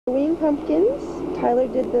Halloween pumpkins. Tyler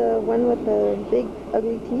did the one with the big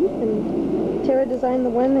ugly teeth, and Tara designed the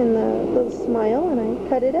one in the little smile, and I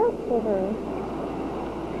cut it out for her.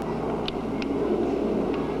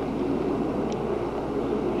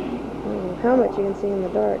 Oh, how much you can see in the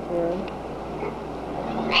dark, Tara.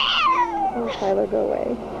 Oh, Tyler, go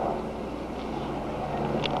away.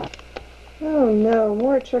 Oh no,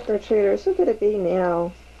 more trick-or-treaters. Who could it be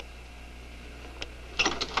now?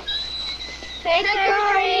 Oh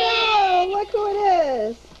no! Look who it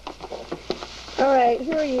is! Alright,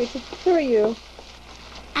 who are you? Who are you?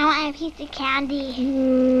 I want a piece of candy.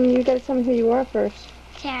 You gotta tell me who you are first.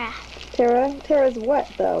 Tara. Tara? Tara's what,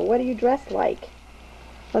 though? What are you dressed like?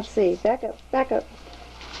 Let's see. Back up. Back up.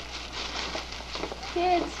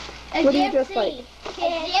 Kids. What are you dressed like? A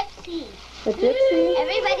gypsy. A gypsy?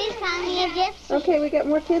 Everybody's calling me a gypsy. Okay, we got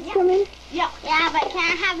more kids coming? Yeah, but can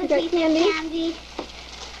I have a got piece candy? of candy?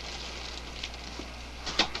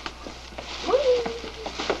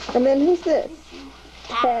 And then who's this?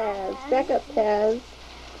 Paz. Back up, Paz.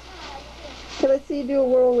 Okay, let's see you do a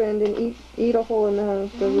whirlwind and eat a hole in the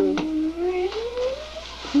roof.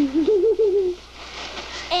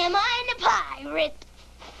 Am I a pirate?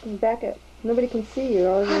 Back up. Nobody can see you.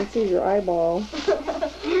 All you can see is your eyeball.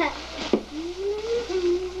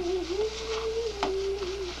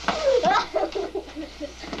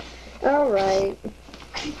 All right.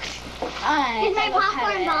 Here's my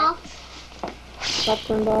popcorn ball.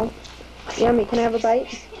 Popcorn ball. Yummy. Can I have a bite?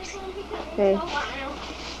 Okay.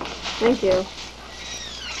 Thank you.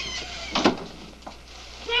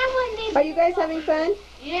 Are you guys having fun?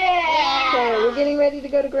 Yeah. Okay, we're getting ready to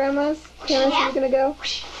go to Grandma's. Terrence, are you going to go?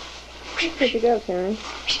 Where'd you go, Terrence?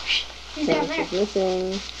 Terrence is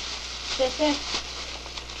missing. Put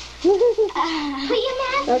your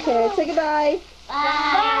mask on. Okay, say goodbye. Bye.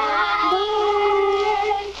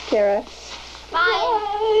 Bye. Tara.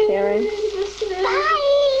 Bye.